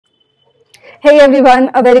Hey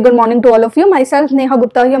everyone, a very good morning to all of you. Myself Neha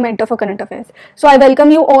Gupta, your mentor for current affairs. So I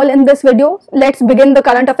welcome you all in this video. Let's begin the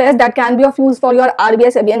current affairs that can be of use for your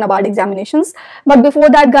RBI SEBI NABARD examinations. But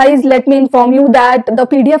before that guys, let me inform you that the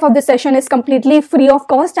PDF of this session is completely free of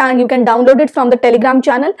cost and you can download it from the Telegram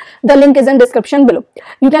channel. The link is in description below.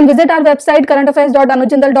 You can visit our website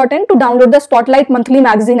currentaffairs.anujindal.in to download the Spotlight monthly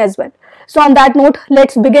magazine as well. So on that note,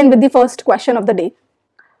 let's begin with the first question of the day.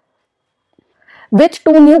 Which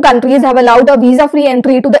two new countries have allowed a visa-free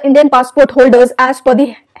entry to the Indian passport holders as per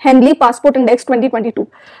the Henley Passport Index 2022?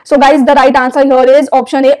 So guys, the right answer here is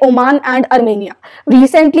option A, Oman and Armenia.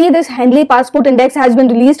 Recently, this Henley Passport Index has been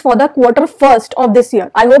released for the Q1 of this year.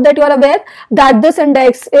 I hope that you are aware that this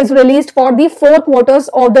index is released for the 4 quarters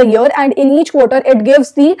of the year, and in each quarter it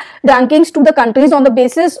gives the rankings to the countries on the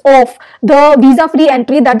basis of the visa-free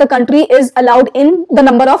entry that the country is allowed in the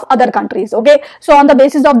number of other countries. Okay, so on the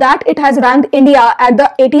basis of that, it has ranked India at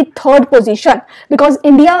the 83rd position because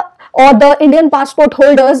India or the Indian passport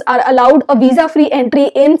holders are allowed a visa-free entry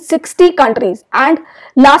in 60 countries, and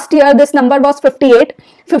last year this number was 58.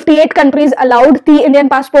 58 countries allowed the Indian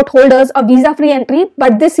passport holders a visa-free entry,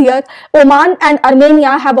 but this year Oman and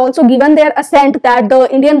Armenia have also given their assent that the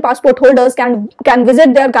Indian passport holders can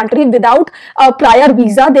visit their country without a prior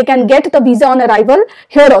visa. They can get the visa on arrival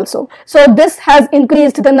here also. So this has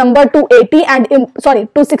increased the number to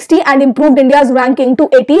 60 and improved India's ranking to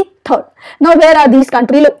 83rd. Now where are these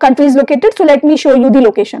countries located? So let me show you the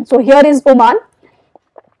location. So here is Oman,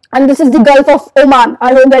 and this is the Gulf of Oman.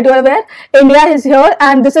 I hope that you are aware. India is here,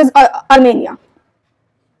 and this is Armenia.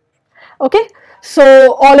 Okay,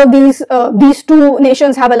 so all of these two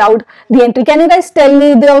nations have allowed the entry. Can you guys tell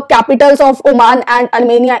me the capitals of Oman and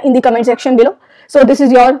Armenia in the comment section below? So this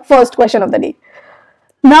is your first question of the day.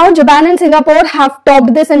 Now Japan and Singapore have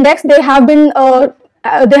topped this index. They have been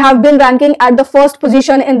ranking at the first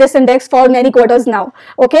position in this index for many quarters now.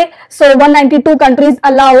 Okay, so 192 countries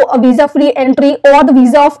allow a visa-free entry or the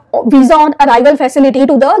visa on arrival facility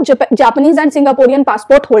to the Japanese and Singaporean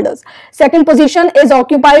passport holders. Second position is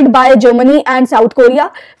occupied by Germany and South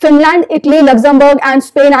Korea. Finland, Italy, Luxembourg and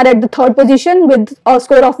Spain are at the third position with a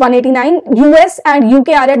score of 189. US and UK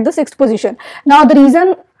are at the sixth position. Now the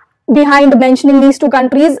reason behind mentioning these two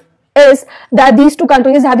countries is that these two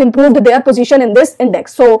countries have improved their position in this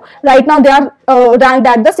index. So right now they are ranked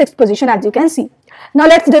at the sixth position, as you can see. Now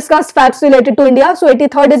let's discuss facts related to India. So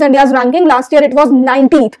 83rd is India's ranking. Last year it was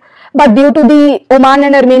 19th, but due to the Oman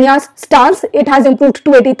and Armenia's stance, it has improved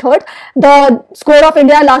to 83rd. The score of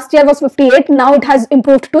India last year was 58. Now it has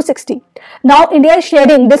improved to 60. Now India is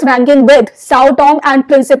sharing this ranking with Sao Tome and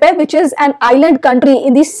Principe, which is an island country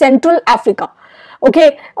in the Central Africa.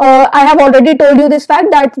 Okay, I have already told you this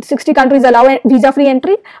fact that 60 countries allow visa-free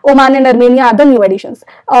entry. Oman and Armenia are the new additions.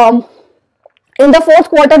 In the fourth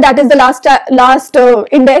quarter, that is the last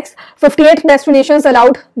index, 58 destinations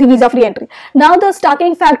allowed the visa-free entry. Now the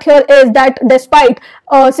starting fact here is that despite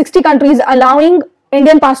 60 countries allowing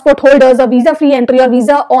Indian passport holders a visa-free entry or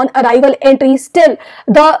visa on arrival entry, still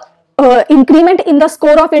the increment in the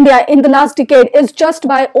score of India in the last decade is just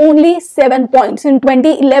by only 7 points. In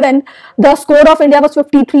 2011, the score of India was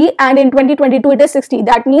 53 and in 2022 it is 60.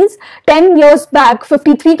 That means 10 years back,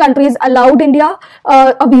 53 countries allowed India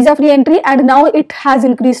a visa-free entry, and now it has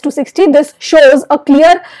increased to 60. This shows a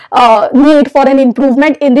clear need for an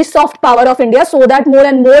improvement in the soft power of India, so that more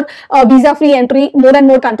and more visa-free entry, more and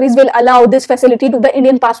more countries will allow this facility to the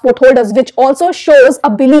Indian passport holders, which also shows a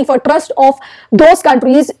belief or trust of those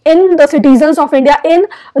countries in the citizens of India, in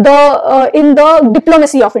the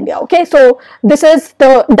diplomacy of India. Okay, so this is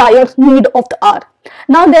the dire need of the hour.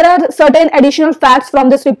 Now there are certain additional facts from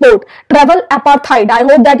this report. Travel apartheid. I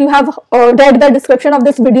hope that you have read the description of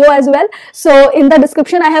this video as well. So in the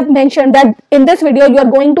description I have mentioned that in this video you are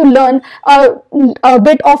going to learn a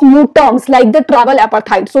bit of new terms like the travel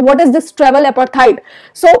apartheid. So what is this travel apartheid?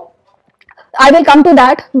 So I will come to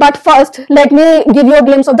that, but first let me give you a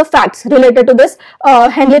glimpse of the facts related to this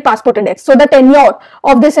Henley Passport Index. So the tenure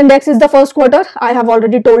of this index is the first quarter. I have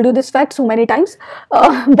already told you this fact so many times.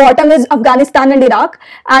 Bottom is Afghanistan and Iraq,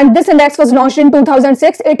 and this index was launched in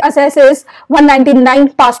 2006. It assesses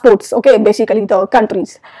 199 passports, okay, basically the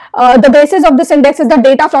countries. The basis of this index is the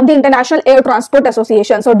data from the International Air Transport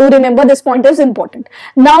Association. So do remember, this point is important.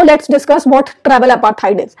 Now let's discuss what travel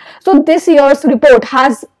apartheid is. So this year's report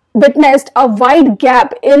has witnessed a wide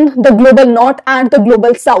gap in the global north and the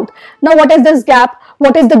global south. Now, what is this gap?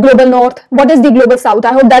 What is the global north? What is the global south?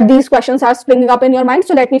 I hope that these questions are springing up in your mind.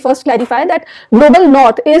 So let me first clarify that global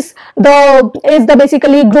north is the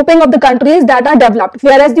basically grouping of the countries that are developed,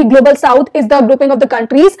 whereas the global south is the grouping of the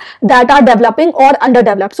countries that are developing or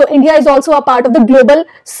underdeveloped. So India is also a part of the global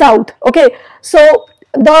south. Okay, so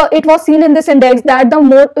it was seen in this index that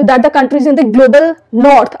the countries in the global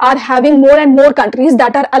north are having more and more countries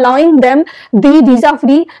that are allowing them the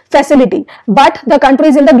visa-free facility, but the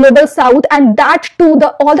countries in the global south, and that too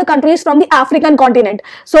all the countries from the African continent,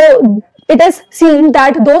 so it is seen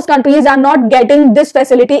that those countries are not getting this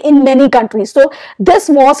facility in many countries. So this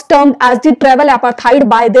was termed as the travel apartheid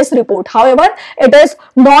by this report. However, it is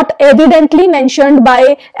not evidently mentioned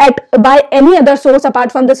by any other source apart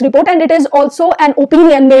from this report, and it is also an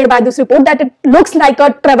opinion made by this report that it looks like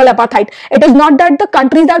a travel apartheid. It is not that the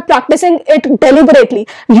countries are practicing it deliberately.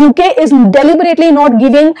 UK is deliberately not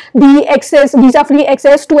giving the visa-free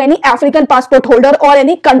access to any African passport holder or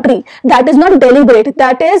any country. That is not deliberate.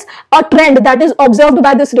 That is a trend that is observed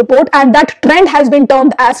by this report, and that trend has been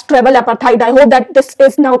termed as travel apartheid. I hope that this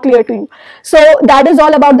is now clear to you. So that is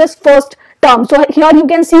all about this first term. So here you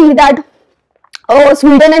can see that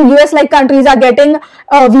Sweden and US like countries are getting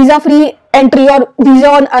visa-free entry or visa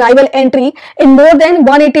on arrival entry in more than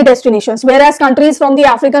 180 destinations, whereas countries from the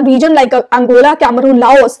African region like Angola, Cameroon,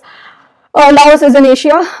 Laos is in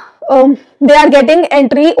Asia, they are getting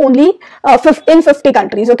entry only in 50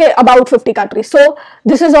 countries, okay, about 50 countries. So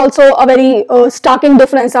this is also a very starking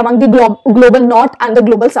difference among the global north and the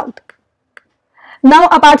global south. Now,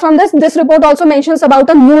 apart from this report also mentions about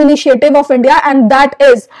a new initiative of India, and that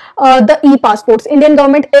is the e-passports. Indian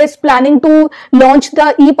government is planning to launch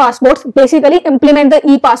the e-passports, basically implement the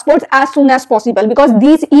e-passports as soon as possible, because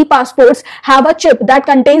these e-passports have a chip that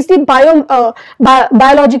contains the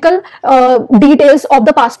biological details of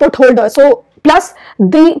the passport holder. So plus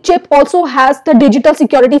the chip also has the digital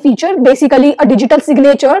security feature, basically a digital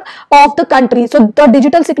signature of the country. So the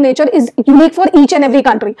digital signature is unique for each and every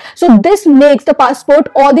country. So this makes the passport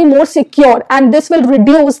all the more secure, and this will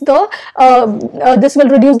reduce the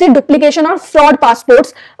duplication or fraud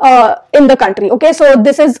passports in the country. Okay, so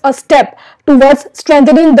this is a step towards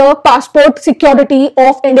strengthening the passport security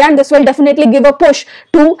of India, and this will definitely give a push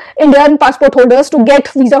to Indian passport holders to get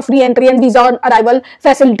visa-free entry and visa on arrival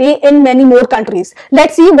facility in many more countries.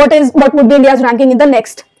 Let's see what would be India's ranking in the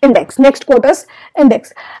next quarter's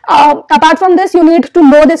index. Apart from this, you need to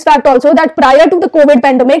know this fact also, that prior to the COVID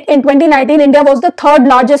pandemic in 2019, India was the third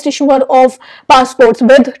largest issuer of passports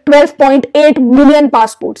with 12.8 million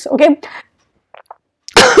passports. Okay.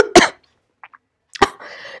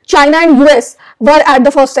 China and US were at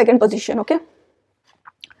the second position. Okay.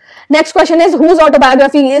 Next question is, whose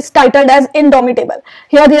autobiography is titled as Indomitable?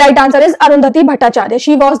 Here the right answer is Arundhati Bhattacharya.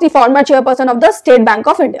 She was the former chairperson of the State Bank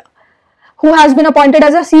of India. Who has been appointed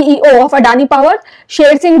as a CEO of Adani Power?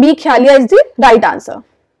 Sher Singh B. Khalia is the right answer.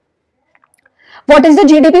 What is the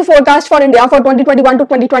GDP forecast for India for 2021 to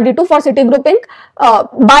 2022 for city grouping?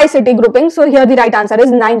 By city grouping, so here the right answer is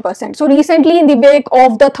 9%. So recently, in the wake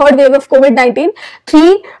of the third wave of COVID-19,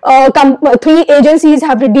 three agencies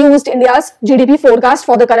have reduced India's GDP forecast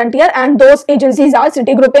for the current year, and those agencies are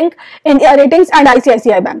City Grouping, India Ratings and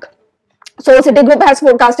ICICI Bank. So Citigroup has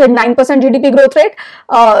forecasted 9% GDP growth rate.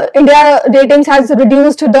 India Ratings has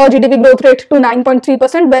reduced the GDP growth rate to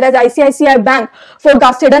 9.3%, whereas ICICI Bank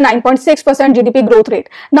forecasted a 9.6% GDP growth rate.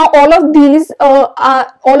 Now, all of these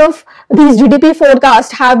GDP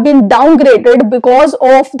forecasts have been downgraded because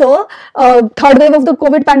of the third wave of the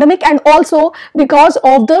COVID pandemic, and also because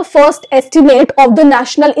of the first estimate of the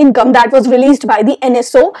national income that was released by the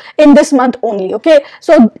NSO in this month only. Okay,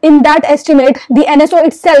 so in that estimate, the NSO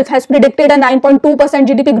itself has predicted a 9.2%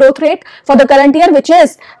 GDP growth rate for the current year, which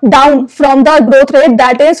is down from the growth rate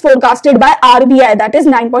that is forecasted by RBI, that is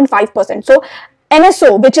 9.5%. So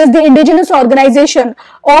NSO, which is the indigenous organization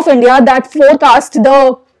of India that forecasts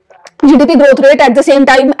the GDP growth rate, at the same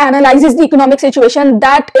time analyzes the economic situation,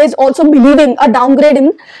 that is also believing a downgrade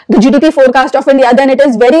in the GDP forecast of India, then it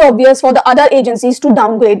is very obvious for the other agencies to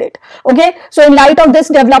downgrade it. Okay, so in light of this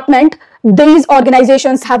development, these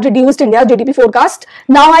organizations have reduced India's GDP forecast.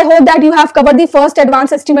 Now, I hope that you have covered the first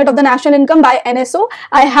advanced estimate of the national income by NSO.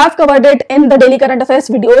 I have covered it in the daily current affairs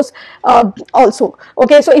videos also.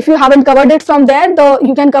 Okay, so if you haven't covered it from there,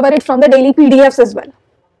 you can cover it from the daily PDFs as well.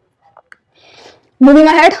 Moving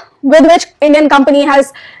ahead, with which Indian company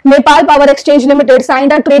has Nepal Power Exchange Ltd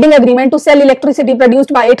signed a trading agreement to sell electricity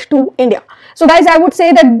produced by it to India? So guys, I would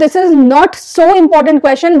say that this is not so important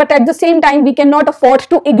question, but at the same time we cannot afford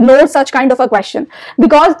to ignore such kind of a question,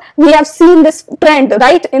 because we have seen this trend,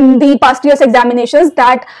 right, in the past year's examinations,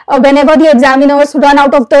 that whenever the examiners run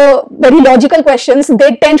out of the very logical questions,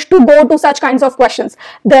 they tend to go to such kinds of questions.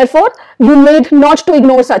 Therefore, you need not to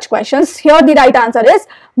ignore such questions. Here the right answer is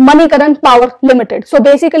Manikaran Power Limited. So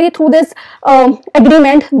basically, through this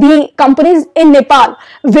agreement, the companies in Nepal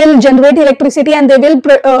will generate electricity, and they will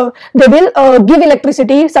give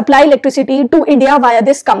electricity, supply electricity to India via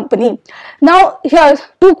this company. Now here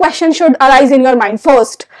two questions should arise in your mind.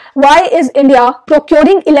 First, why is India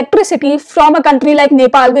procuring electricity from a country like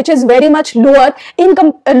Nepal, which is very much lower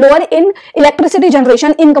in electricity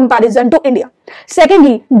generation in comparison to India?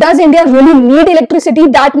 Secondly, does India really need electricity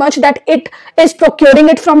that much that it is procuring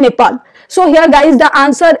it from Nepal? So here guys, the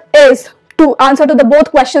answer is, to answer to the both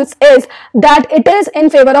questions, is that it is in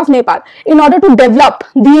favor of Nepal. In order to develop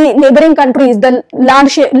the neighboring countries, the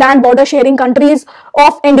land border sharing countries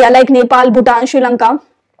of India like Nepal, Bhutan, Sri Lanka.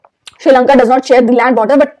 Sri Lanka does not share the land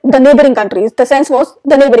border, but the neighboring countries, the sense was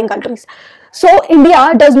the neighboring countries. So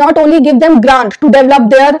India does not only give them grant to develop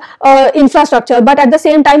their infrastructure, but at the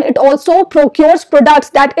same time it also procures products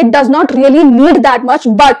that it does not really need that much,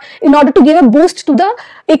 but in order to give a boost to the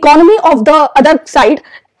economy of the other side,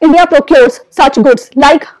 India procures such goods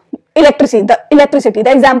like electricity.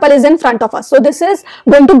 The example is in front of us. So this is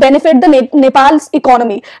going to benefit the Nepal's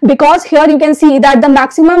economy, because here you can see that the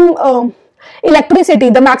maximum electricity,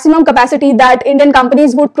 the maximum capacity that Indian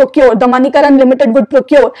companies would procure, the Manikaran Limited would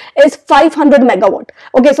procure, is 500 megawatt.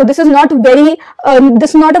 Okay, so this is not a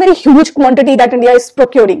very huge quantity that India is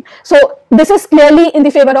procuring. So this is clearly in the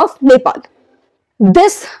favor of Nepal.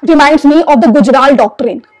 This reminds me of the Gujral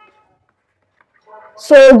Doctrine.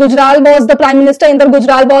 So Gujral was the Prime Minister, Indra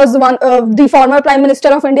Gujral was the former Prime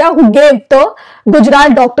Minister of India, who gave the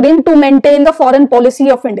Gujral Doctrine to maintain the foreign policy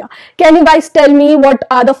of India. Can you guys tell me what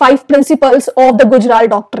are the 5 principles of the Gujral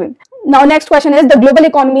Doctrine? Now next question is, the global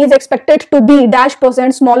economy is expected to be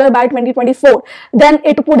 -% smaller by 2024 than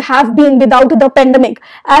it would have been without the pandemic,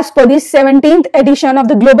 as per the 17th edition of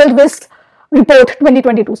the Global Risks Report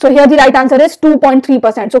 2022. So here the right answer is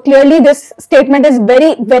 2.3%. So clearly this statement is very,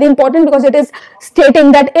 very important, because it is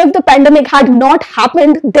stating that if the pandemic had not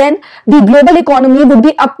happened, then the global economy would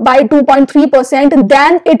be up by 2.3%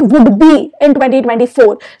 than it would be in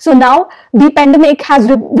 2024. So now the pandemic has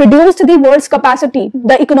reduced the world's capacity,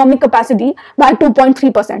 the economic capacity, by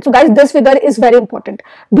 2.3%. So guys, this figure is very important.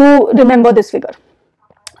 Do remember this figure.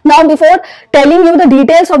 Now, before telling you the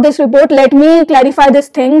details of this report, let me clarify this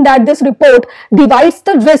thing, that this report divides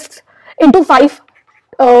the risks into five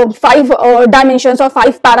dimensions, or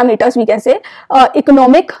 5 parameters, we can say: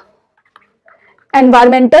 economic,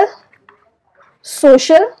 environmental,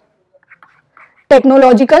 social,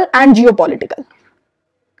 technological, and geopolitical.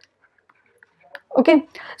 Okay,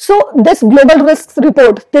 so this global risks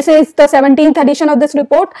report, this is the 17th edition of this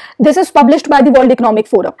report. This is published by the World Economic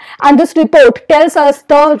Forum, and this report tells us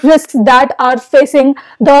the risks that are facing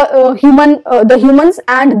the humans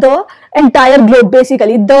and the entire globe.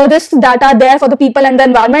 Basically, the risks that are there for the people and the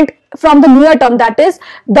environment from the near term, that is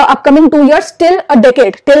the upcoming 2 years, till a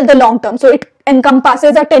decade, till the long term. So it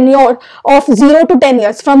encompasses a tenure of 0 to 10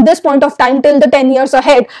 years. From this point of time till the 10 years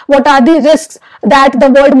ahead, what are the risks that the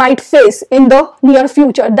world might face in the near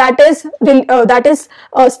future? That is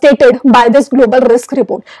stated by this global risk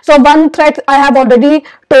report. So one threat I have already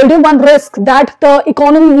told you, one risk, that the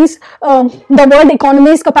world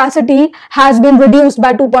economy's capacity has been reduced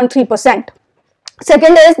by 2.3%.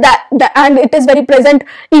 Second is that, and it is very present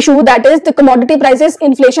issue, that is the commodity prices,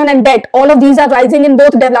 inflation and debt. All of these are rising in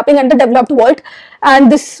both developing and the developed world,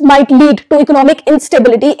 and this might lead to economic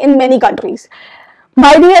instability in many countries.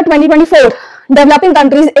 By the year 2024, developing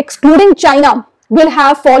countries excluding China will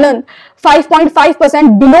have fallen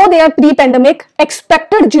 5.5% below their pre-pandemic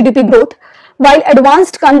expected GDP growth, while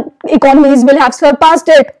advanced economies will have surpassed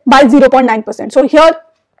it by 0.9%. So here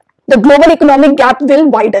the global economic gap will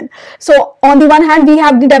widen. So on the one hand, we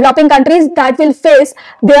have the developing countries that will face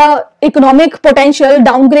their economic potential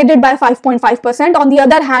downgraded by 5.5%. On the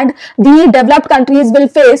other hand, the developed countries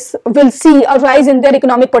will see a rise in their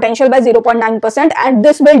economic potential by 0.9%, and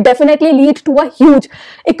this will definitely lead to a huge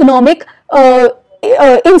economic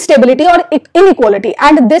instability or inequality,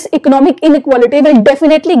 and this economic inequality will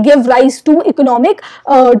definitely give rise to economic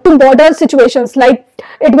to border situations. Like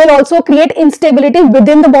it will also create instability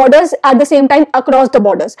within the borders, at the same time across the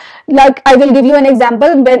borders. Like I will give you an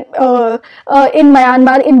example. When in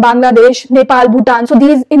Myanmar, in Bangladesh, Nepal, Bhutan, so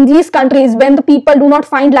in these countries, when the people do not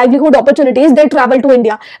find livelihood opportunities, they travel to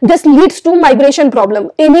India. This leads to immigration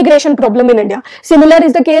problem in India. Similar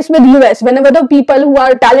is the case with US. Whenever the people who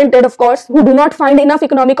are talented, of course, who do not find enough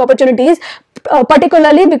economic opportunities,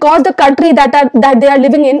 particularly because the country that they are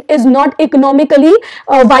living in is not economically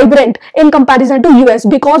vibrant in comparison to US,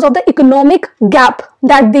 because of the economic gap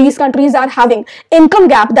that these countries are having, income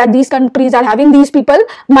gap that these countries are having, these people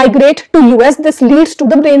migrate to US. This leads to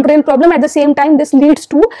the brain drain problem. At the same time, this leads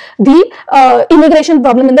to the immigration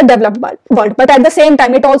problem in the developed world. But at the same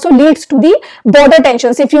time, it also leads to the border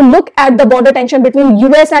tensions. If you look at the border tension between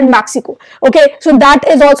US and Mexico, okay, so that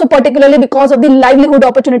is also particularly because of the livelihood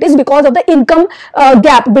opportunities, because of the income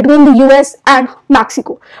gap between the US and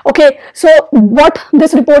Mexico. Okay, so what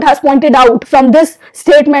this report has pointed out from this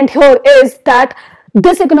statement here is that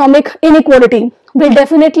this economic inequality will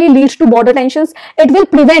definitely lead to border tensions. It will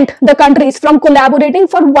prevent the countries from collaborating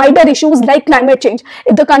for wider issues like climate change.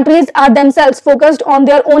 If the countries are themselves focused on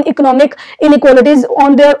their own economic inequalities,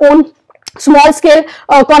 on their own small scale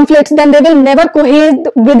conflicts, then they will never cohere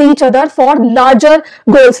with each other for larger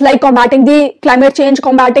goals like combating the climate change,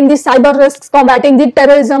 combating the cyber risks, combating the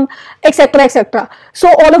terrorism, etc., etc. So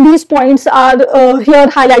all of these points are here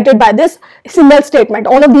highlighted by this single statement.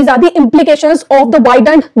 All of these are the implications of the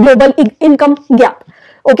widened global income gap.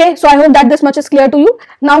 Okay, so I hope that this much is clear to you.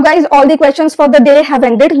 Now guys, all the questions for the day have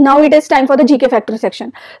ended. Now it is time for the GK factory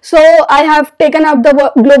section. So I have taken up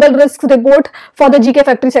the global risks report for the GK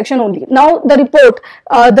factory section only. Now the report,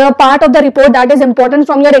 the part of the report that is important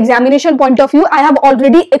from your examination point of view, I have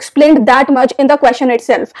already explained that much in the question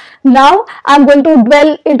itself. Now I am going to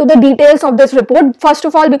dwell into the details of this report. First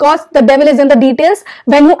of all, because the devil is in the details.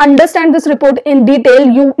 When you understand this report in detail,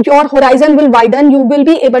 your horizon will widen. You will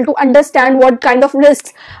be able to understand what kind of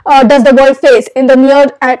risks does the world face in the near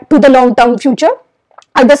to the long term future.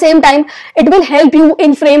 At the same time, it will help you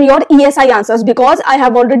in frame your ESI answers, because I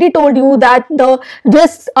have already told you that the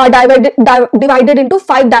risks are divided into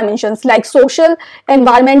 5 dimensions, like social,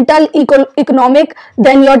 environmental, economic,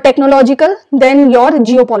 then your technological, then your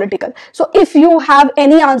geopolitical. So if you have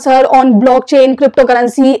any answer on blockchain,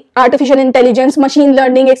 cryptocurrency, artificial intelligence, machine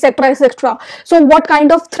learning, etc., etc., so what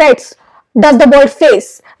kind of threats does the world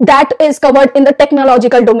face, that is covered in the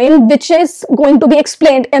technological domain, which is going to be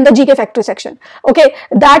explained in the GK factory section. Okay,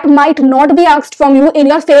 that might not be asked from you in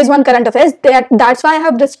your phase 1 current affairs. That's why I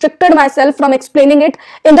have restricted myself from explaining it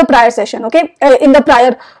in the prior session, okay, in the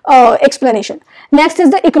prior explanation. Next is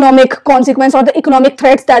the economic consequence or the economic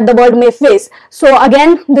threats that the world may face. So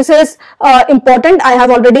again, this is important. I have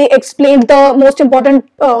already explained the most important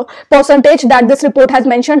percentage that this report has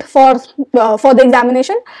mentioned for the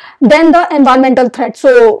examination. Then the environmental threat.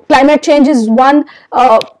 So climate change is one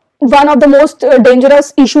of the most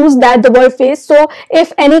dangerous issues that the world faces. So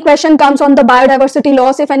if any question comes on the biodiversity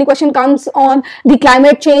loss, if any question comes on the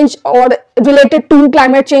climate change or related to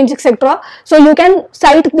climate change, etc., so you can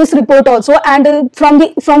cite this report also, and from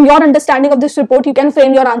your understanding of this report, you can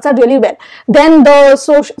frame your answer really well. Then the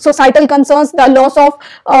societal concerns, the loss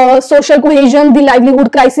of social cohesion, the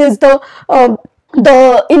livelihood crisis,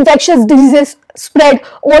 the infectious diseases spread,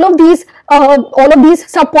 all of these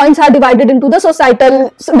sub points are divided into the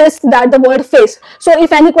societal risks that the world face. So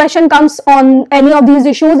if any question comes on any of these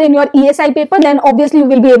issues in your ESI paper, then obviously you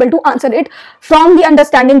will be able to answer it from the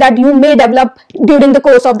understanding that you may develop during the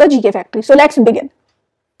course of the GK factory. So let's begin.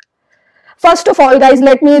 First of all, guys,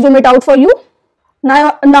 let me zoom it out for you.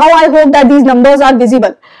 Now I hope that these numbers are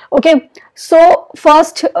visible. Okay, so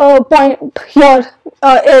first point here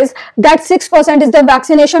is that 6% is the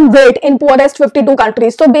vaccination rate in poorest 52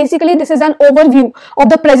 countries. So basically this is an overview of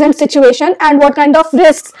the present situation and what kind of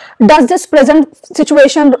risks does this present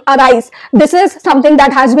situation arise. This is something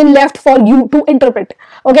that has been left for you to interpret.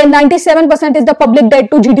 Okay, 97% is the public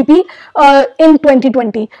debt to GDP in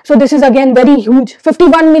 2020. So this is again very huge.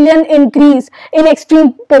 51 million increase in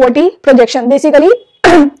extreme poverty projection. Basically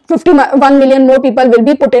 51 million more people will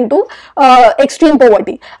be put into extreme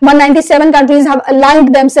poverty. 197 countries have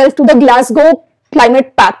aligned themselves to the Glasgow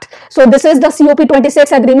Climate Pact. So this is the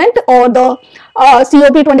COP26 agreement or the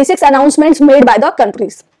COP26 announcements made by the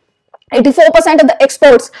countries. 84% of the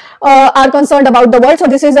exports are concerned about the world. So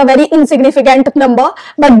this is a very insignificant number,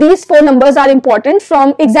 but these 4 numbers are important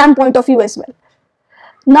from exam point of view as well.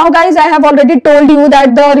 Now guys, I have already told you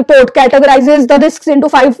that the report categorizes the risks into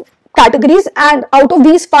 5 categories, and out of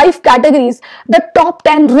these 5 categories, the top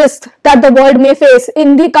 10 risks that the world may face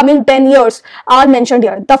in the coming 10 years are mentioned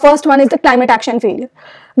here. The first one is the climate action failure.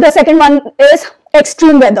 The second one is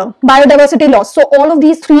extreme weather, biodiversity loss. So all of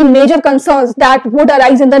these 3 major concerns that would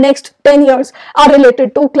arise in the next 10 years are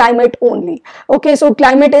related to climate only. Okay, so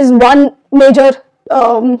climate is one major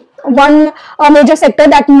sector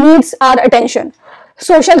that needs our attention.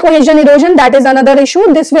 Social cohesion erosion, that is another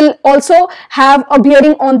issue. This will also have a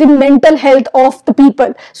bearing on the mental health of the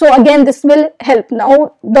people. So again, this will help.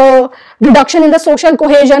 Now, the reduction in the social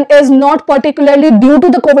cohesion is not particularly due to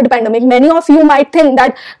the COVID pandemic. Many of you might think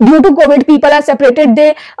that due to COVID, people are separated.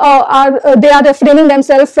 They are refraining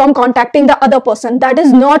themselves from contacting the other person. That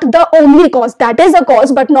is not the only cause. That is a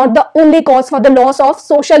cause, but not the only cause for the loss of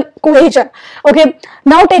social cohesion. Okay.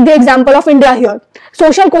 Now take the example of India here.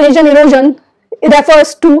 Social cohesion erosion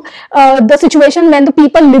refers to the situation when the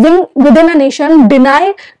people living within a nation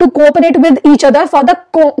deny to cooperate with each other for the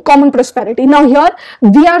common prosperity. Now here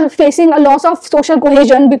we are facing a loss of social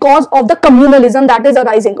cohesion because of the communalism that is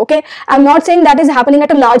arising. Okay, I'm not saying that is happening at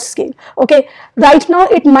a large scale. Okay, right now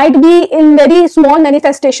it might be in very small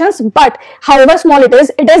manifestations, but however small it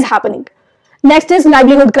is happening. Next is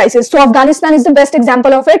livelihood crisis. So Afghanistan is the best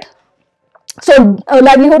example of it. So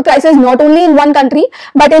livelihood crisis not only in one country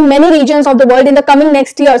but in many regions of the world. In the coming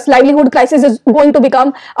next years, livelihood crisis is going to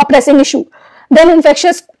become a pressing issue. Then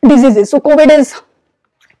infectious diseases. So COVID is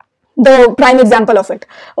the prime example of it.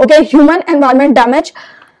 Okay, human environment damage,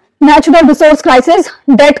 natural resource crisis,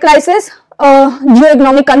 debt crisis,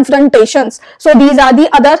 geoeconomic confrontations. So these are the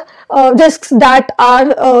other risks that are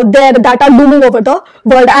that are looming over the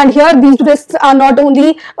world. And here these risks are not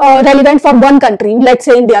only relevant for one country, let's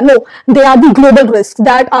say India. No, they are the global risks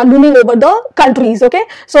that are looming over the countries. Okay,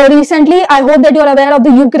 so recently I hope that you are aware of the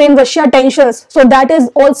Ukraine-Russia tensions. So that is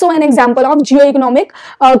also an example of geoeconomic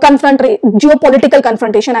geopolitical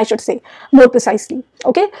confrontation, I should say more precisely.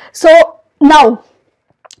 Okay, so now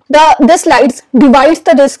this slides divides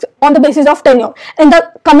the risks on the basis of tenure. In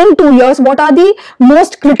the coming 2 years, what are the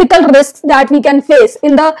most critical risks that we can face?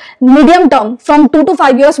 In the medium term, from 2 to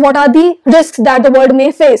 5 years, what are the risks that the world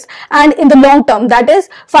may face? And in the long term, that is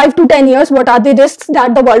 5 to 10 years, what are the risks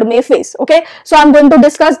that the world may face? Okay, so I'm going to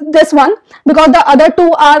discuss this one because the other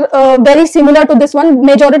two are very similar to this one.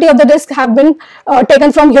 Majority of the risks have been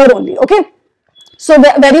taken from here only. Okay, so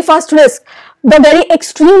the very first risk, the very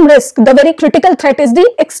extreme risk, the very critical threat is the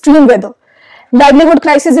extreme weather. Livelihood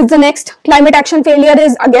crisis is the next. Climate action failure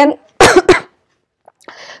is again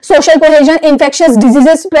social cohesion, infectious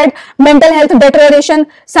diseases spread, mental health deterioration,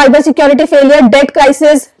 cyber security failure, debt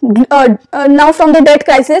crisis. Now from the debt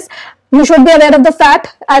crisis, you should be aware of the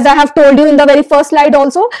fact, as I have told you in the very first slide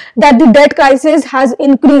also, that the debt crisis has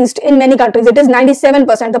increased in many countries. It is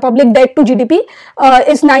 97%. The public debt to GDP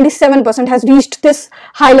is 97%, has reached this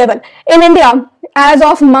high level. In India, as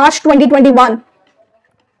of March 2021,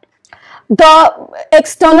 the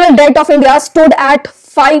external debt of India stood at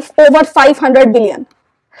over 500 billion.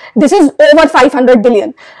 This is over 500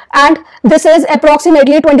 billion, and this is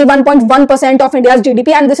approximately 21.1% of India's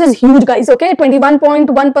GDP, and this is huge, guys. Okay,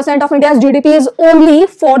 21.1% of India's GDP is only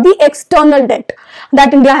for the external debt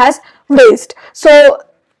that India has raised. So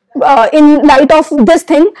in light of this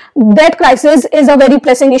thing, debt crisis is a very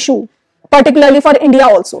pressing issue, particularly for India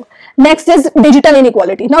also. Next is digital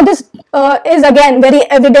inequality. Now this is again very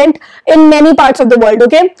evident in many parts of the world.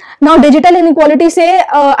 Okay, now digital inequality, say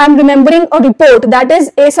I'm remembering a report, that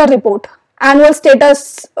is ASER report, Annual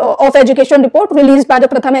Status of Education report released by the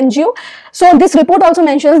Pratham NGO. So this report also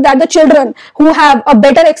mentions that the children who have a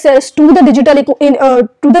better access to the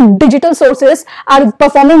digital sources are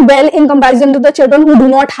performing well in comparison to the children who do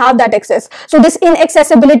not have that access. So this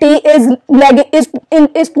inaccessibility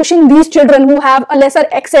is pushing these children who have a lesser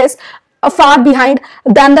access far behind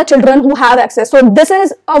than the children who have access. So this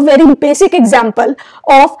is a very basic example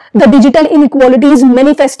of the digital inequalities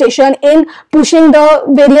manifestation in pushing the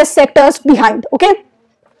various sectors behind. Okay,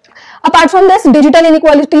 apart from this, digital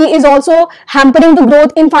inequality is also hampering the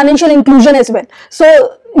growth in financial inclusion as well.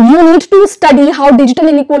 So you need to study how digital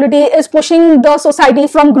inequality is pushing the society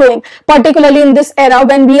from growing, particularly in this era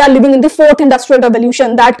when we are living in the 4th industrial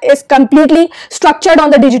revolution that is completely structured on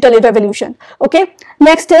the digital revolution. Okay,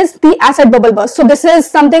 next is the asset bubble burst. So this is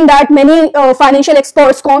something that many financial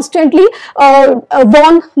experts constantly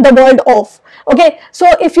warn the world of. Okay, so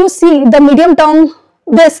if you see the medium term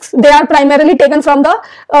risks, they are primarily taken from the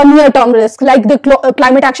near-term risks like the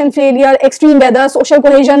climate action failure, extreme weather, social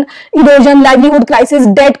cohesion erosion, livelihood crisis,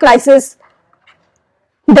 debt crisis.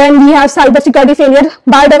 Then we have cybersecurity failure,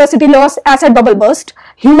 biodiversity loss, asset bubble burst,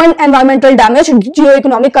 human environmental damage,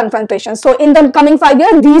 geo-economic confrontation. So in the coming 5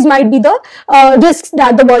 years, these might be the risks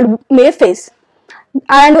that the world may face.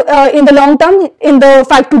 And in the long term, in the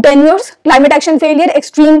 5 to 10 years, climate action failure,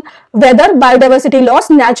 extreme weather, biodiversity loss,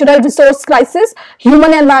 natural resource crisis,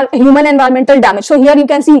 human environmental damage. So here you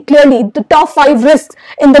can see clearly the top 5 risks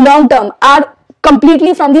in the long term are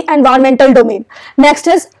completely from the environmental domain. Next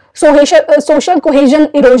is social cohesion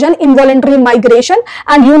erosion, involuntary migration,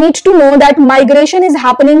 and you need to know that migration is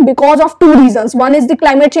happening because of 2 reasons. One is the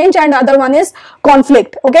climate change and other one is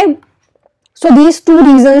conflict. Okay, so these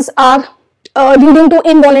 2 reasons are leading to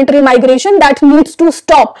involuntary migration that needs to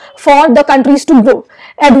stop for the countries to grow.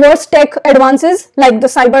 Adverse tech advances like the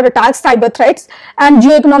cyber attacks, cyber threats, and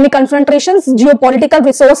geo-economic confrontations, geopolitical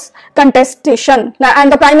resource contestation.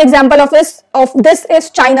 And the prime example of this is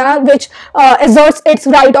China, which asserts its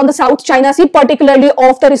right on the South China Sea, particularly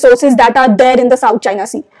of the resources that are there in the South China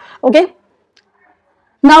Sea. Okay.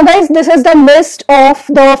 Now guys, this is the list of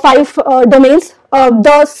the 5 domains,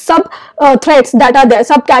 the sub threats that are there,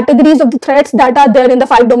 subcategories of the threats that are there in the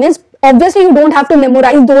 5 domains. Obviously, you don't have to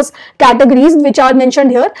memorize those categories which are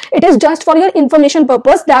mentioned here. It is just for your information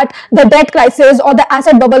purpose that the debt crisis or the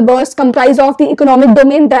asset bubble burst comprise of the economic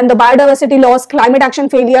domain, then the biodiversity loss, climate action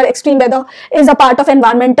failure, extreme weather is a part of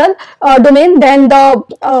environmental domain, then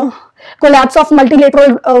the collapse of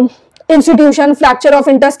multilateral institution, fracture of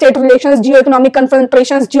interstate relations, geo-economic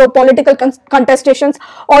confrontations, geopolitical contestations,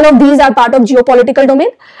 all of these are part of geopolitical domain,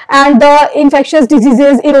 and the infectious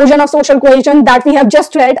diseases, erosion of social cohesion that we have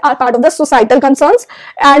just read are part of the societal concerns,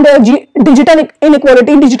 and digital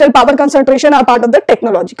inequality, digital power concentration are part of the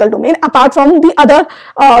technological domain, apart from the other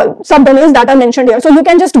subdomains that are mentioned here. So you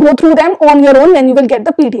can just go through them on your own when you will get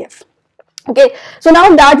the PDF. Okay, so now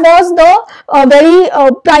that was the very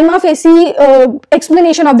prima facie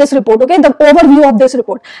explanation of this report, okay, the overview of this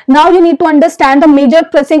report. Now you need to understand the major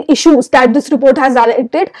pressing issues that this report has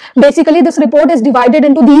highlighted. Basically, this report is divided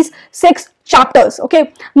into these 6 chapters.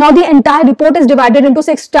 Okay, now the entire report is divided into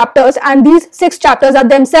 6 chapters, and these 6 chapters are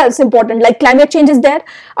themselves important. Like climate change is there,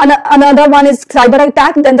 another one is cyber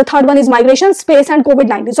attack, then the third one is migration, space, and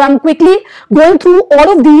COVID-19. So I'm quickly going through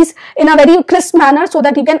all of these in a very crisp manner so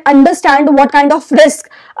that you can understand what kind of risk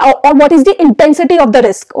or what is the intensity of the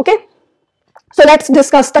risk. Okay, so let's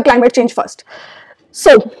discuss the climate change first.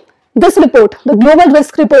 So this report, the Global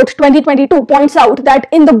Risk Report 2022, points out that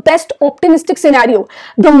in the best optimistic scenario,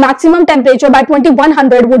 the maximum temperature by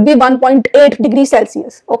 2100 would be 1.8 degrees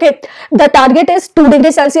Celsius. Okay, the target is 2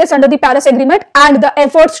 degrees Celsius under the Paris Agreement, and the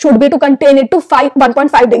efforts should be to contain it to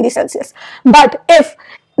 1.5 degrees Celsius. But if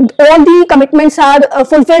all the commitments are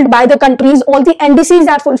fulfilled by the countries, all the NDCs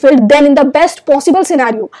are fulfilled, then in the best possible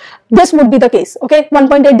scenario, this would be the case. Okay,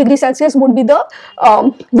 1.8 degrees Celsius would be the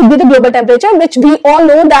global temperature, which we all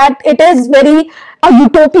know that it is very a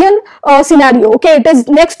utopian scenario. Okay, it is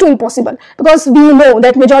next to impossible because we know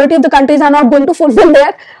that majority of the countries are not going to fulfill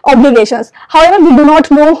their obligations. However, we do not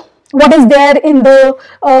know what is there in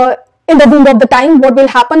the womb of the time, what will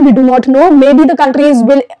happen, we do not know. Maybe the countries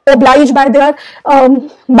will oblige by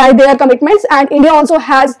their commitments, and India also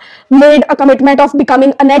has made a commitment of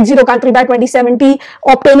becoming a net zero country by 2070,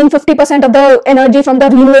 obtaining 50% of the energy from the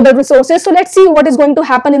renewable resources. So let's see what is going to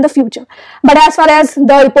happen in the future. But as far as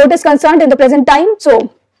the report is concerned in the present time,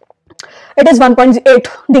 so it is 1.8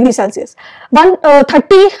 degrees Celsius.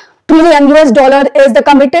 30 trillion US dollar is the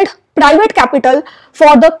committed private capital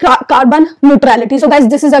for the carbon neutrality. So guys,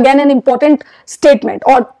 this is again an important statement,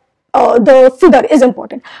 or the figure is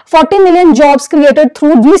important. 40 million jobs created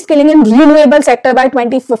through reskilling in renewable sector by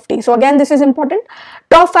 2050. So again, this is important.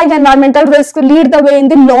 Top 5 environmental risks lead the way in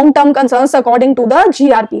the long-term concerns according to the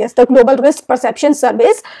GRPS, the Global Risk Perception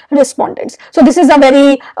Surveys respondents. So this is a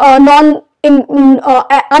very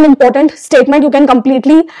unimportant statement. You can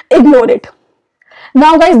completely ignore it.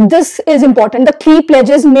 Now guys, this is important. The key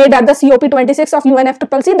pledges made at the COP26 of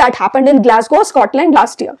UNFCCC that happened in Glasgow, Scotland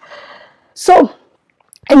last year. So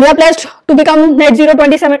India pledged to become net zero by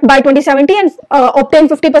 2070 and obtain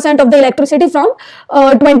 50% of the electricity from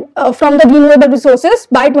the renewable resources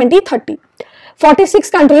by 2030. 46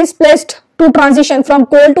 countries pledged to transition from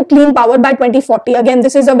coal to clean power by 2040. Again,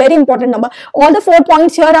 this is a very important number. All the 4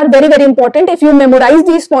 points here are very, very important. If you memorize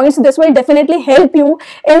these points, this will definitely help you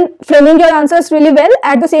in framing your answers really well.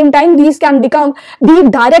 At the same time, these can become the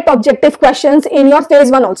direct objective questions in your phase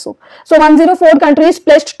 1 also. So 104 countries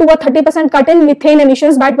pledged to a 30% cut in methane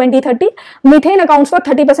emissions by 2030. Methane accounts for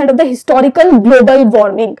 30% of the historical global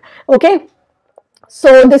warming. Okay.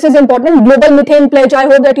 So this is important. Global methane pledge. I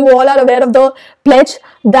hope that you all are aware of the pledge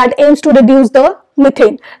that aims to reduce the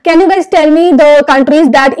methane. Can you guys tell me the countries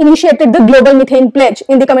that initiated the global methane pledge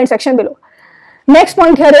in the comment section below? Next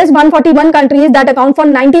point here is 141 countries that account for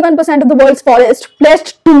 91% of the world's forest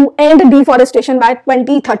pledged to end deforestation by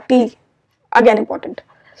 2030. Again important.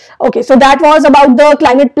 Okay, so that was about the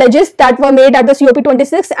climate pledges that were made at the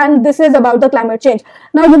COP26, and this is about the climate change.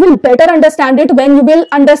 Now you will better understand it when you will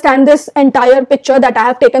understand this entire picture that I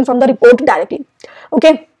have taken from the report directly.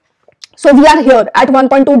 Okay, so we are here at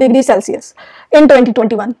 1.2 degrees Celsius in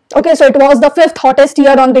 2021. Okay, so it was the 5th hottest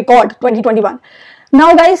year on record, 2021.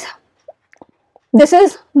 Now guys, this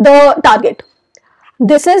is the target.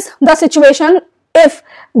 This is the situation if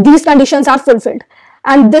these conditions are fulfilled.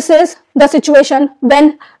 And this is the situation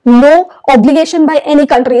when no obligation by any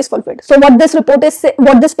country is fulfilled. So what this report is,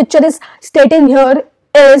 what this picture is stating here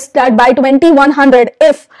is that by 2100,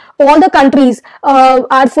 if all the countries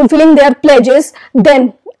are fulfilling their pledges,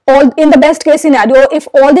 then all in the best case scenario, if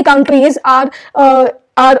all the countries are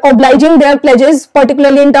obliging their pledges,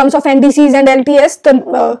 particularly in terms of NDCs and LTS,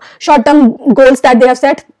 the short-term goals that they have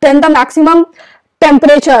set, then the maximum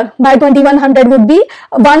temperature by 2100 would be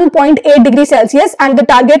 1.8 degrees Celsius, and the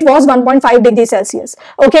target was 1.5 degrees Celsius.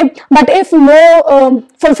 Okay, but if no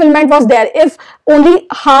fulfillment was there, if only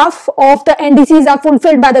half of the NDCs are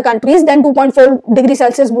fulfilled by the countries, then 2.4 degrees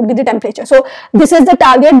Celsius would be the temperature. So this is the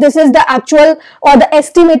target, this is the actual or the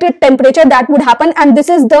estimated temperature that would happen, and this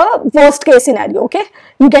is the worst case scenario. Okay,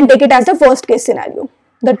 you can take it as the worst case scenario,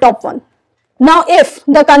 the top one. Now, if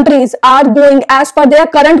the countries are going as per their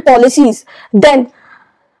current policies, then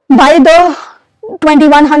by the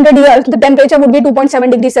 2100 years, the temperature would be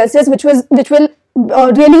 2.7 degrees Celsius, which will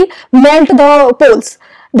really melt the poles.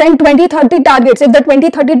 Then 2030 targets, if the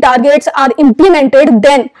 2030 targets are implemented,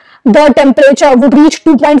 then the temperature would reach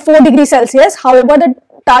 2.4 degrees Celsius. However, the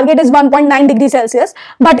target is 1.9 degrees Celsius,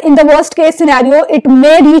 but in the worst case scenario, it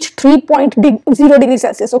may reach 3.0 degrees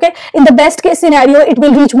Celsius. Okay, in the best case scenario, it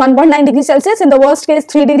will reach 1.9 degrees Celsius, in the worst case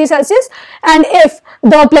 3 degrees Celsius, and if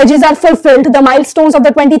the pledges are fulfilled, the milestones of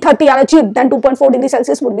the 2030 are achieved, then 2.4 degrees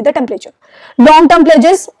Celsius would be the temperature. Long-term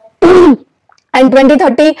pledges and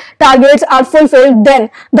 2030 targets are fulfilled,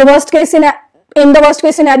 then the worst case scenario, in the worst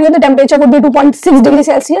case scenario, the temperature would be 2.6 degrees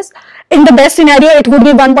Celsius. In the best scenario, it would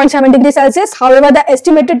be 1.7 degrees Celsius. However, the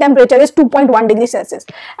estimated temperature is 2.1 degrees Celsius.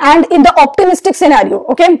 And in the optimistic scenario,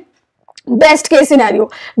 okay, best case scenario,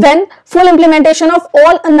 when full implementation of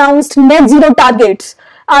all announced net zero targets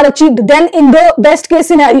are achieved, then in the best case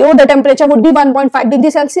scenario, the temperature would be 1.5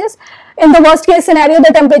 degrees Celsius. In the worst case scenario,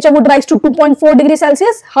 the temperature would rise to 2.4 degrees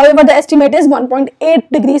Celsius. However, the estimate is 1.8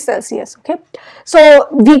 degrees Celsius. Okay, so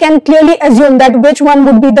we can clearly assume that which one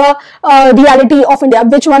would be the reality of India,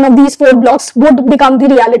 which one of these 4 blocks would become the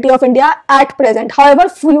reality of India at present. However,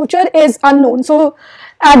 future is unknown. So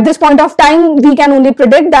at this point of time, we can only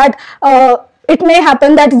predict that it may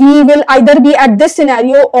happen that we will either be at this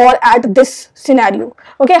scenario or at this scenario.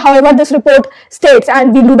 Okay, however, this report states,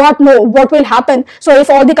 and we do not know what will happen. So if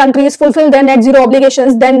all the countries fulfill their net zero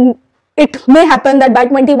obligations, then it may happen that by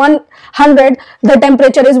 2100 the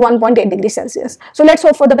temperature is 1.8 degrees Celsius. So let's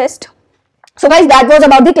hope for the best. So guys, that was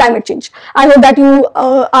about the climate change. I hope that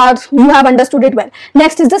you have understood it well.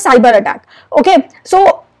 Next is the cyber attack. Okay,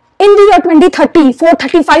 so in the year 2030,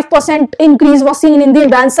 435% increase was seen in the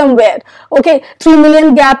ransomware. Okay, 3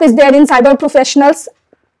 million gap is there in cyber professionals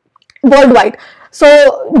worldwide. So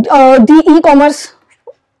the e-commerce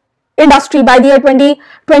industry by the year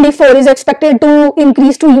 2024 is expected to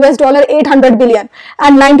increase to $800 billion,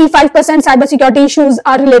 and 95% cybersecurity issues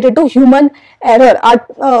are related to human error.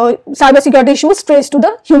 Cybersecurity issues traced to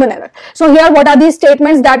the human error. So here, what are these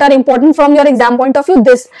statements that are important from your exam point of view?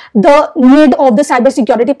 The need of the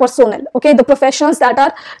cybersecurity personnel. Okay, the professionals that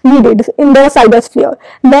are needed in the cyber sphere.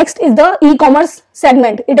 Next is the e-commerce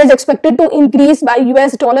segment. It is expected to increase by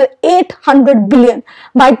 $800 billion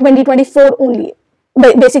by 2024 only.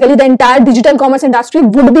 Basically, the entire digital commerce industry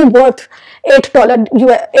would be worth $800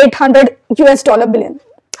 billion,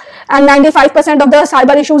 and 95% of the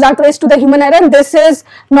cyber issues are traced to the human error. This is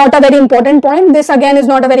not a very important point. This again is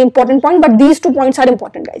not a very important point, but these 2 points are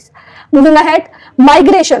important, guys. Moving ahead,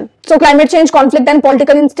 migration. So climate change, conflict, and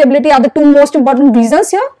political instability are the 2 most important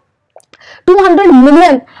reasons here. 200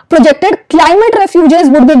 million projected climate refugees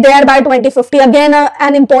would be there by 2050. Again,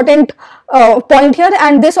 an important point here,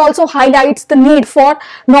 and this also highlights the need for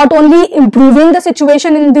not only improving the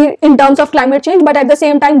situation in terms of climate change, but at the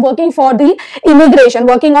same time working for the immigration,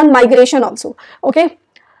 working on migration also. Okay,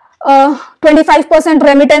 25%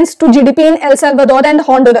 remittance to GDP in El Salvador and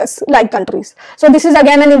Honduras like countries. So this is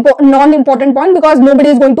again an non-important point, because nobody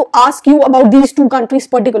is going to ask you about these two countries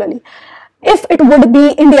particularly. If it would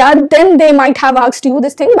be India, then they might have asked you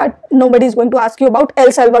this thing, but nobody is going to ask you about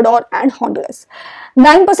El Salvador and Honduras.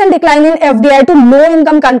 9% decline in FDI to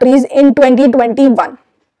low-income countries in 2021.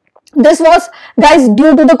 This was, guys,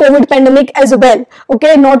 due to the COVID pandemic as well.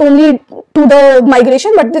 Okay, not only to the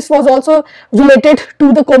migration, but this was also related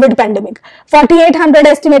to the COVID pandemic. 4,800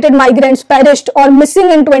 estimated migrants perished or missing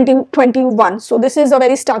in 2021. So this is a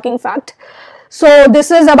very startling fact. So this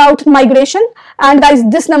is about migration, and guys,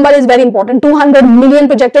 this number is very important. 200 million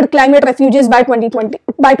projected climate refugees by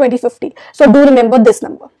 2050. So do remember this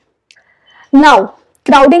number. Now,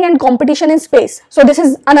 crowding and competition in space. So this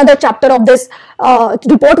is another chapter of this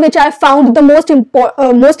report, which I found the most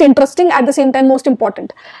interesting, at the same time most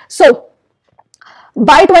important. So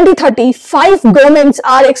by 2030, 5 governments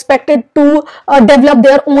are expected to develop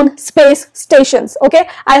their own space stations. Okay,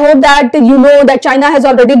 I hope that you know that China has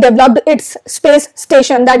already developed its space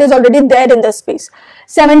station that is already there in the space.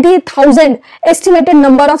 70,000 estimated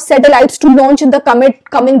number of satellites to launch in the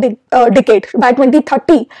coming decade. By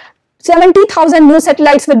 2030, 70,000 new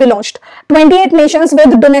satellites will be launched. 28 nations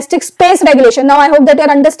with domestic space regulation. Now I hope that you are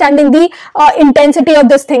understanding the intensity of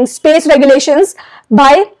this thing. Space regulations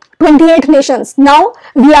by 28 nations. Now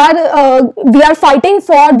we are fighting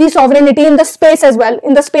for the sovereignty in the space as well,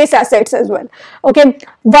 in the space assets as well. Okay,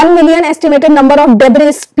 1 million estimated number of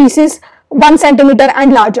debris species 1 centimeter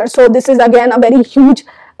and larger. So this is again a very huge,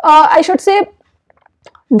 I should say,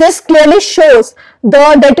 this clearly shows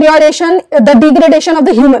the deterioration, the degradation of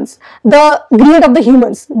the humans, the greed of the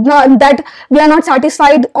humans, that we are not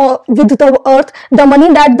satisfied with the earth. The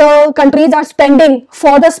money that the countries are spending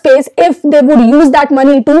for the space, if they would use that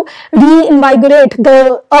money to reinvigorate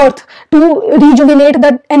the earth, to rejuvenate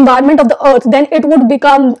the environment of the earth, then it would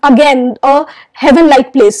become again a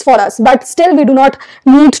heaven-like place for us. But still, we do not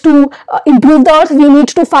need to improve the earth. We need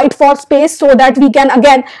to fight for space so that we can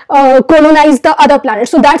again colonize the other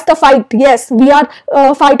planets. So that's the fight. Yes, we are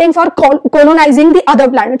fighting for colonizing the other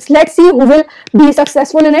planets. Let's see who will be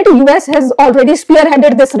successful in it. US has already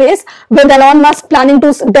spearheaded this race, with Elon Musk planning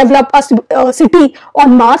to develop a city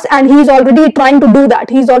on Mars, and he is already trying to do that.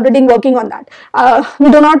 He is already working on that.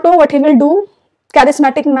 We do not know what he will do.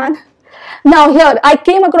 Charismatic man. Now here I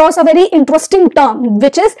came across a very interesting term,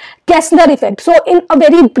 which is Kessler effect. So in a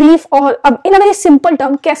very brief, or in a very simple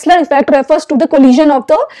term, Kessler effect refers to the collision of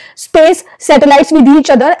the space satellites with each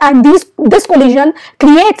other, and this collision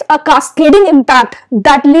creates a cascading impact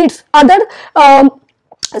that leads other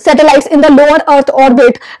satellites in the lower Earth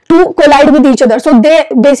orbit to collide with each other. So they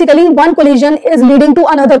basically, one collision is leading to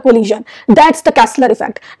another collision. That's the Kessler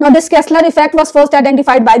effect. Now this Kessler effect was first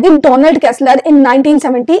identified by the Donald Kessler in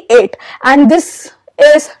 1978, and this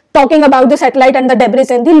is talking about the satellite and the debris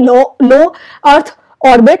in the low Earth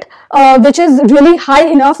orbit, which is really high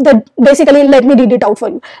enough that basically, let me read it out for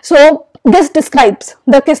you. So this describes,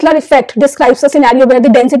 the Kessler effect describes a scenario where the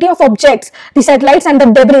density of objects, the satellites and the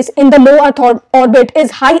debris in the low Earth orbit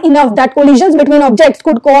is high enough that collisions between objects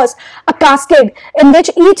could cause a cascade in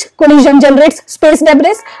which each collision generates space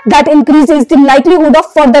debris that increases the likelihood of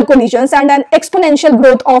further collisions and an exponential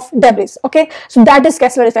growth of debris. Okay, so that is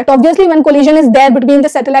Kessler effect. Obviously, when collision is there between the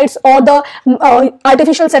satellites or the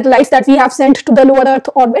artificial satellites that we have sent to the lower Earth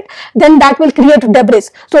orbit, then that will create debris.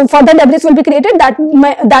 So further debris will be created that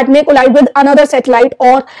may collide with another satellite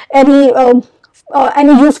or any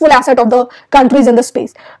useful asset of the countries in the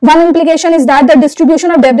space. One implication is that the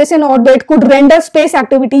distribution of debris in orbit could render space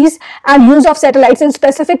activities and use of satellites in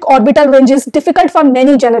specific orbital ranges difficult for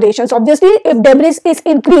many generations. Obviously, if debris is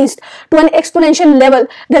increased to an exponential level,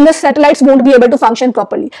 then the satellites won't be able to function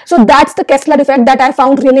properly. So that's the Kessler effect that I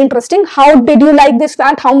found really interesting. How did you like this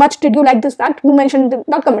fact? How much did you like this fact? You mentioned in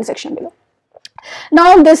the comment section below.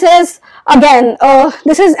 Now this is again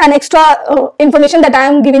this is an extra information that I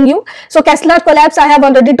am giving you. So Kessler collapse, I have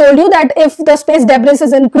already told you that if the space debris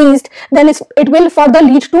is increased, then it will further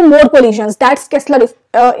lead to more collisions. That's Kessler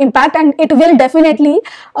impact, and it will definitely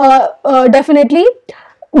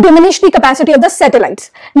diminish the capacity of the satellites.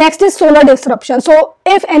 Next is solar disruption. So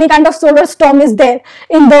if any kind of solar storm is there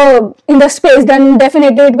in the space, then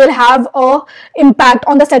definitely it will have a impact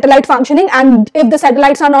on the satellite functioning, and if the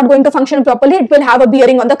satellites are not going to function properly, it will have a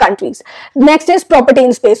bearing on the countries. Next is property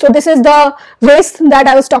in space. So this is the race that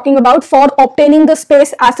I was talking about for obtaining the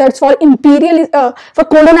space assets, for for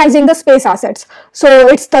colonizing the space assets. So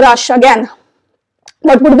it's the rush again.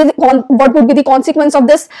 What would be the consequence of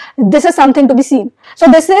this? This is something to be seen. So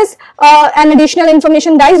this is an additional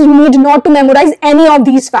information, guys. You need not to memorize any of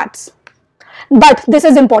these facts. But this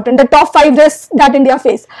is important. The top 5 risks that India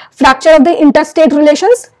face: fracture of the interstate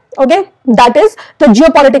relations. Okay, that is the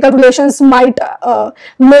geopolitical relations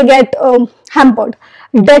may get hampered.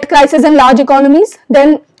 Debt crisis in large economies,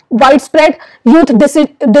 then widespread youth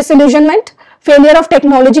disillusionment, failure of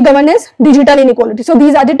technology governance, digital inequality. So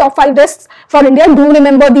these are the top 5 risks for India. Do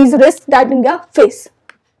remember these risks that India face.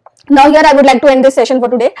 Now here I would like to end this session for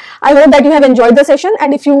today. I hope that you have enjoyed the session,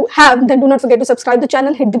 and if you have, then do not forget to subscribe the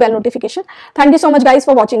channel, hit the bell notification. Thank you so much guys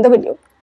for watching the video.